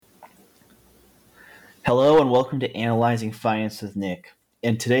Hello and welcome to Analyzing Finance with Nick.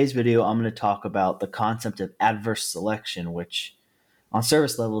 In today's video, I'm going to talk about the concept of adverse selection, which on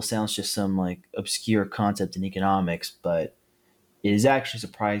surface level sounds just some obscure concept in economics, but it is actually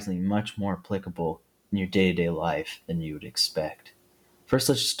surprisingly much more applicable in your day-to-day life than you would expect. First,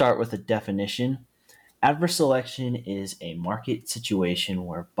 let's start with a definition. Adverse selection is a market situation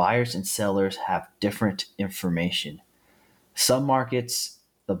where buyers and sellers have different information. Some markets,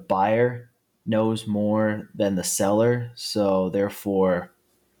 the buyer knows more than the seller, so therefore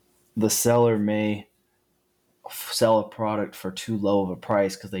the seller may sell a product for too low of a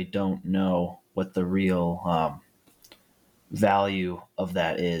price because they don't know what the real value of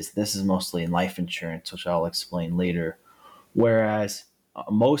that is. This is mostly in life insurance, which I'll explain later. Whereas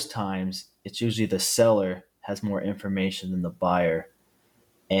most times it's usually the seller has more information than the buyer.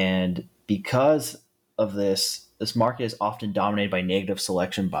 And because of this market is often dominated by negative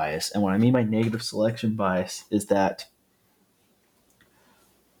selection bias. And what I mean by negative selection bias is that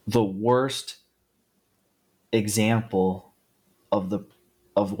the worst example of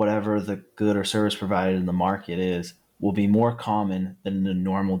whatever the good or service provided in the market is will be more common than the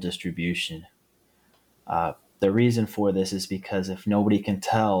normal distribution. The reason for this is because if nobody can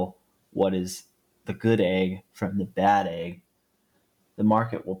tell what is the good egg from the bad egg, the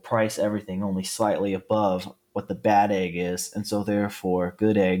market will price everything only slightly above what the bad egg is. And so therefore,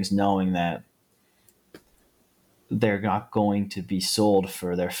 good eggs, knowing that they're not going to be sold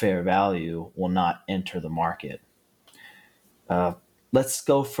for their fair value, will not enter the market. Let's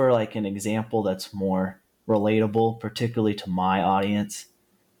go for an example that's more relatable, particularly to my audience,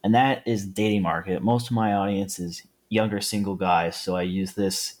 and that is dating market. Most of my audience is younger single guys, so I use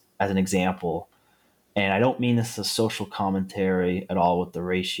this as an example. And I don't mean this as a social commentary at all with the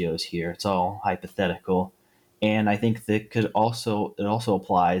ratios here. It's all hypothetical. And I think that it also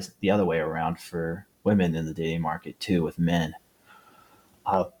applies the other way around for women in the dating market too, with men.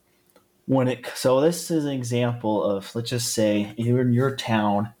 So this is an example of, let's just say you're in your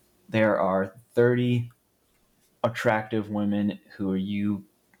town, there are 30 attractive women who you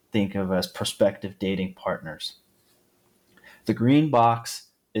think of as prospective dating partners. The green box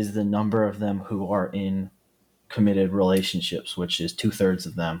is the number of them who are in committed relationships, which is 2/3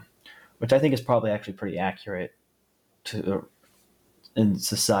 of them, which I think is probably actually pretty accurate in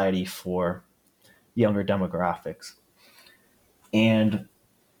society for younger demographics. And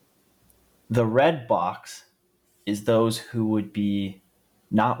the red box is those who would be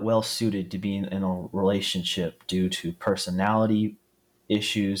not well suited to be in a relationship due to personality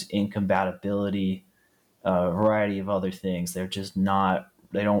issues, incompatibility, a variety of other things.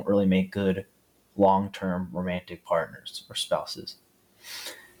 They don't really make good long-term romantic partners or spouses.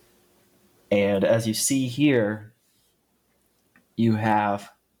 And as you see here, you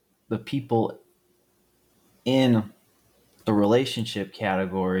have the people in the relationship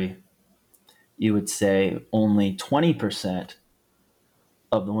category. You would say only 20%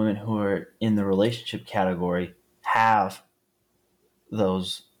 of the women who are in the relationship category have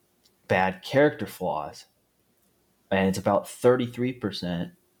those bad character flaws. And it's about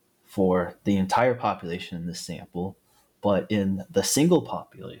 33% for the entire population in this sample. But in the single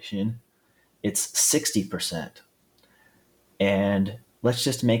population, it's 60%. And let's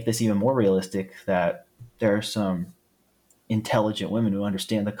just make this even more realistic that there are some intelligent women who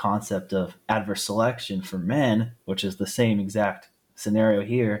understand the concept of adverse selection for men, which is the same exact scenario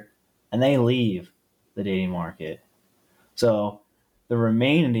here, and they leave the dating market. So the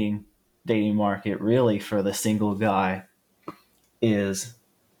remaining dating market really for the single guy is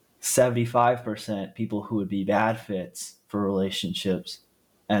 75% people who would be bad fits for relationships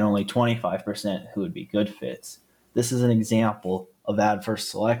and only 25% who would be good fits. This is an example of adverse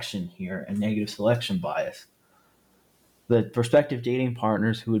selection here and negative selection bias. The prospective dating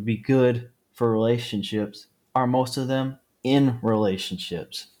partners who would be good for relationships are most of them in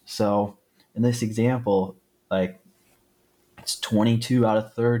relationships. So in this example, it's 22 out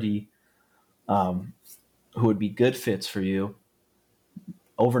of 30 who would be good fits for you.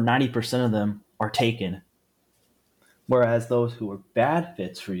 Over 90% of them are taken. Whereas those who are bad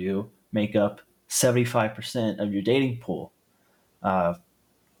fits for you make up 75% of your dating pool.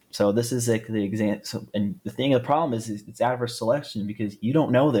 So this is the example. So, and the problem is it's adverse selection because you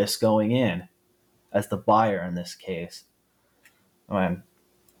don't know this going in as the buyer in this case. You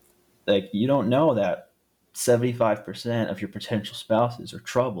don't know that 75% of your potential spouses are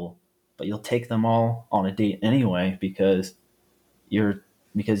trouble, but you'll take them all on a date anyway because you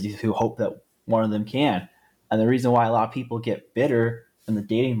hope that one of them can. And the reason why a lot of people get bitter in the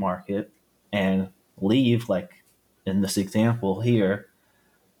dating market and leave, like in this example here,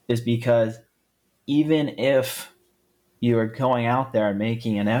 is because even if you are going out there and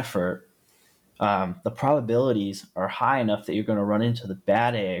making an effort, the probabilities are high enough that you're going to run into the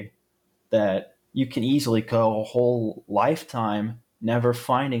bad egg that you can easily go a whole lifetime never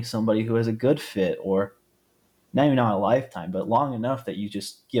finding somebody who has a good fit, or maybe not a lifetime, but long enough that you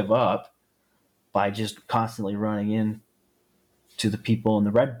just give up by just constantly running in to the people in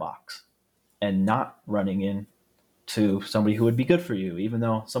the red box and not running in to somebody who would be good for you, even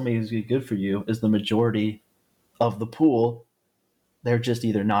though somebody who's good for you is the majority of the pool. They're just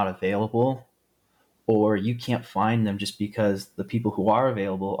either not available or you can't find them just because the people who are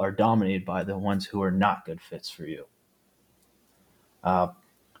available are dominated by the ones who are not good fits for you. Uh,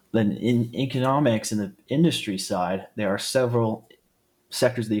 then in economics and the industry side, there are several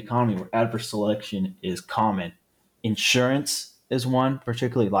sectors of the economy where adverse selection is common. Insurance is one,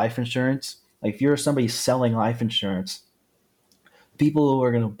 particularly life insurance. Like if you're somebody selling life insurance, people who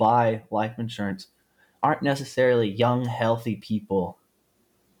are going to buy life insurance aren't necessarily young, healthy people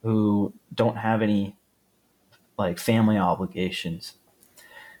who don't have any like family obligations.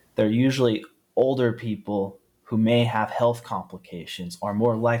 They're usually older people who may have health complications are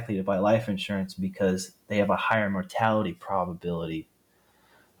more likely to buy life insurance because they have a higher mortality probability.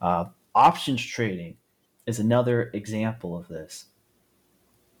 Options trading is another example of this.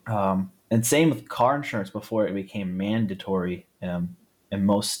 And same with car insurance before it became mandatory in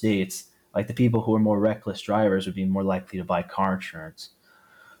most states. Like the people who are more reckless drivers would be more likely to buy car insurance.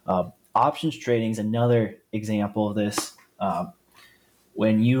 Options trading is another example of this.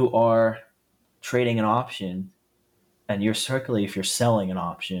 When you are trading an option, and you're certainly if you're selling an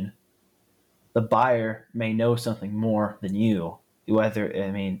option, the buyer may know something more than you. Whether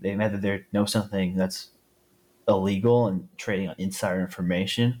they know something that's illegal and trading on insider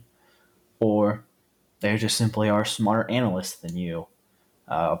information, or they just simply are smarter analysts than you.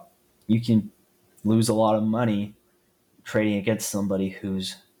 Uh, you can lose a lot of money trading against somebody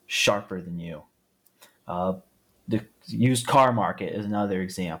who's sharper than you. Uh, the used car market is another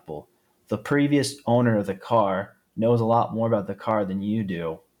example. The previous owner of the car knows a lot more about the car than you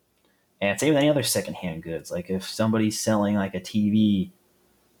do. And same with any other secondhand goods. Like if somebody's selling like a TV,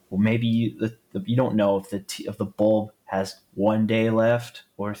 well, maybe you don't know if the bulb has 1 day left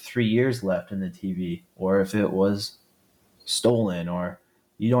or 3 years left in the TV, or if it was stolen, or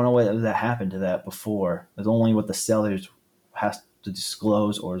you don't know what that happened to that before. It's only what the seller has to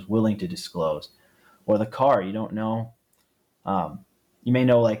disclose or is willing to disclose. Or the car, you don't know. Um, you may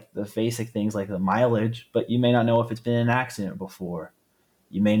know like the basic things like the mileage, but you may not know if it's been in an accident before.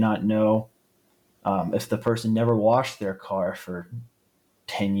 You may not know if the person never washed their car for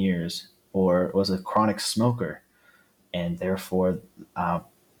 10 years or was a chronic smoker, and therefore uh,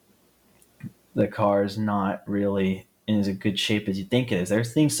 the car is not really in as good shape as you think it is.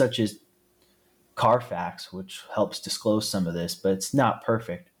 There's things such as Carfax, which helps disclose some of this, but it's not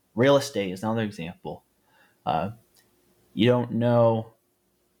perfect. Real estate is another example. Uh, you don't know,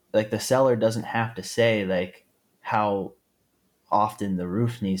 like the seller doesn't have to say like how often the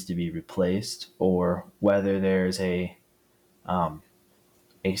roof needs to be replaced or whether there's um,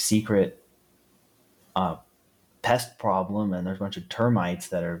 a secret uh, pest problem and there's a bunch of termites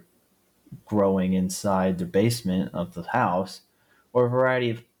that are growing inside the basement of the house, or a variety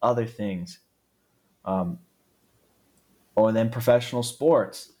of other things. Um, or then professional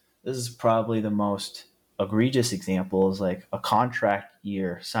sports. This is probably the most egregious example is like a contract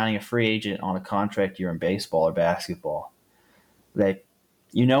year, signing a free agent on a contract year in baseball or basketball. Like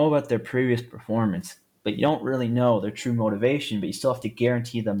you know about their previous performance, but you don't really know their true motivation, but you still have to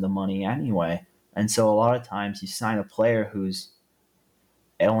guarantee them the money anyway. And so a lot of times you sign a player who's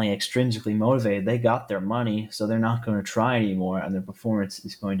only extrinsically motivated, they got their money, so they're not going to try anymore, and their performance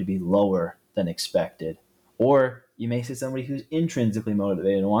is going to be lower than expected. Or you may see somebody who's intrinsically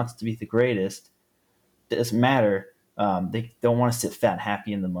motivated and wants to be the greatest. It doesn't matter. They don't want to sit fat and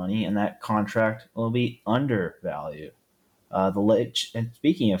happy in the money, and that contract will be undervalued. And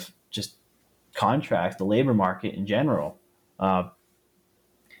speaking of just contracts, the labor market in general, uh,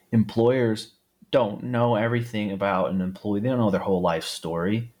 employers don't know everything about an employee. They don't know their whole life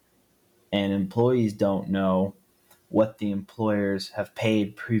story, and employees don't know what the employers have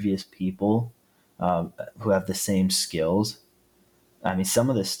paid previous people who have the same skills. I mean, some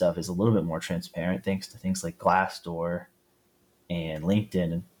of this stuff is a little bit more transparent thanks to things like Glassdoor and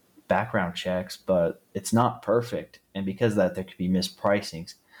LinkedIn and background checks, but it's not perfect. And because of that, there could be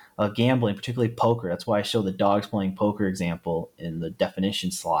mispricings. Gambling, particularly poker, that's why I show the dogs playing poker example in the definition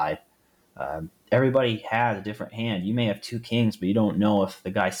slide. Everybody has a different hand. You may have two kings, but you don't know if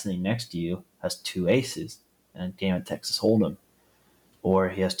the guy sitting next to you has two aces and a game at Texas Hold'em, or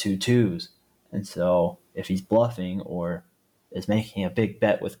he has two twos. And so if he's bluffing or is making a big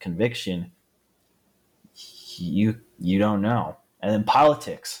bet with conviction, you don't know. And then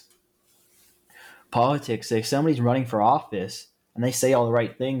politics. Politics, if somebody's running for office and they say all the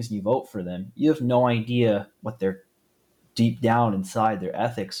right things and you vote for them, you have no idea what their deep down inside their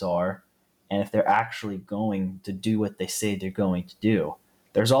ethics are and if they're actually going to do what they say they're going to do.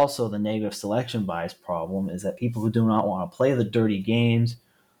 There's also the negative selection bias problem, is that people who do not want to play the dirty games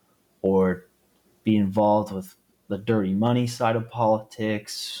or be involved with the dirty money side of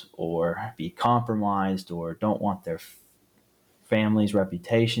politics or be compromised or don't want their family's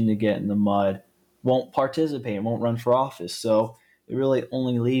reputation to get in the mud won't participate and won't run for office. So it really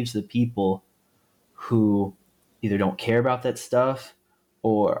only leaves the people who either don't care about that stuff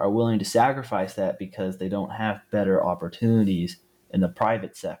or are willing to sacrifice that because they don't have better opportunities in the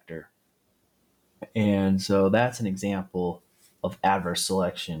private sector. And so that's an example of adverse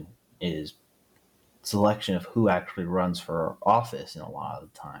selection, is selection of who actually runs for office in a lot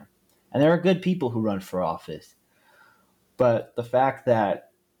of the time. And there are good people who run for office. But the fact that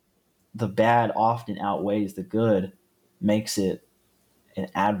the bad often outweighs the good makes it an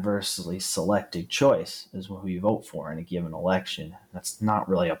adversely selected choice is who you vote for in a given election. That's not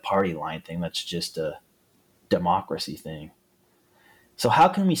really a party line thing. That's just a democracy thing. So how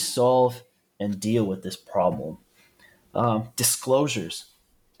can we solve and deal with this problem? Disclosures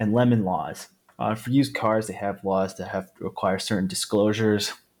and lemon laws. For used cars, they have laws that have to require certain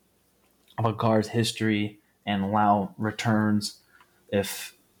disclosures of a car's history and allow returns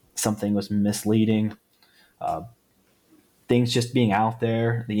if something was misleading. Things just being out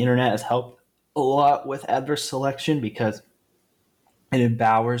there. The internet has helped a lot with adverse selection because it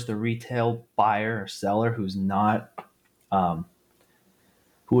empowers the retail buyer or seller who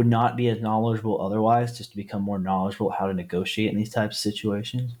would not be as knowledgeable otherwise, just to become more knowledgeable how to negotiate in these types of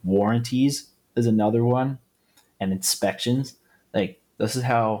situations. Warranties is another one, and inspections. Like, this is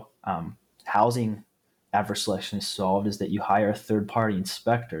how housing adverse selection is solved, is that you hire a third-party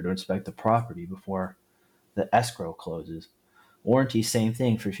inspector to inspect the property before the escrow closes. Warranty, same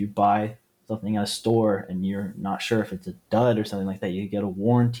thing. For if you buy something at a store and you're not sure if it's a dud or something like that, you get a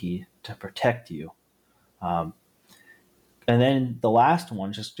warranty to protect you. And then the last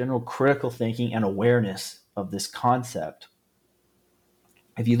one, just general critical thinking and awareness of this concept.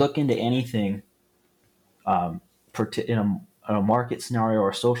 If you look into anything in a market scenario or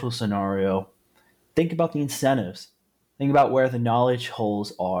a social scenario, think about the incentives. Think about where the knowledge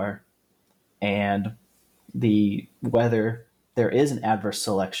holes are and whether there is an adverse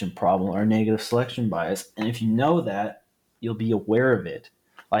selection problem or a negative selection bias. And if you know that, you'll be aware of it.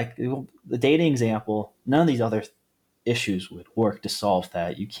 Like the dating example, none of these other issues would work to solve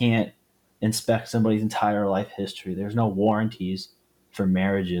that. You can't inspect somebody's entire life history. There's no warranties for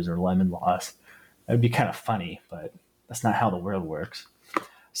marriages or lemon laws. That would be kind of funny, but that's not how the world works.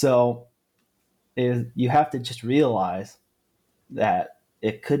 So you have to just realize that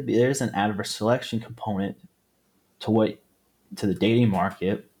there's an adverse selection component to the dating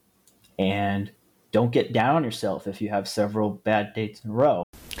market, and don't get down on yourself if you have several bad dates in a row.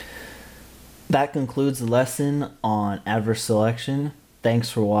 That concludes the lesson on adverse selection. Thanks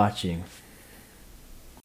for watching.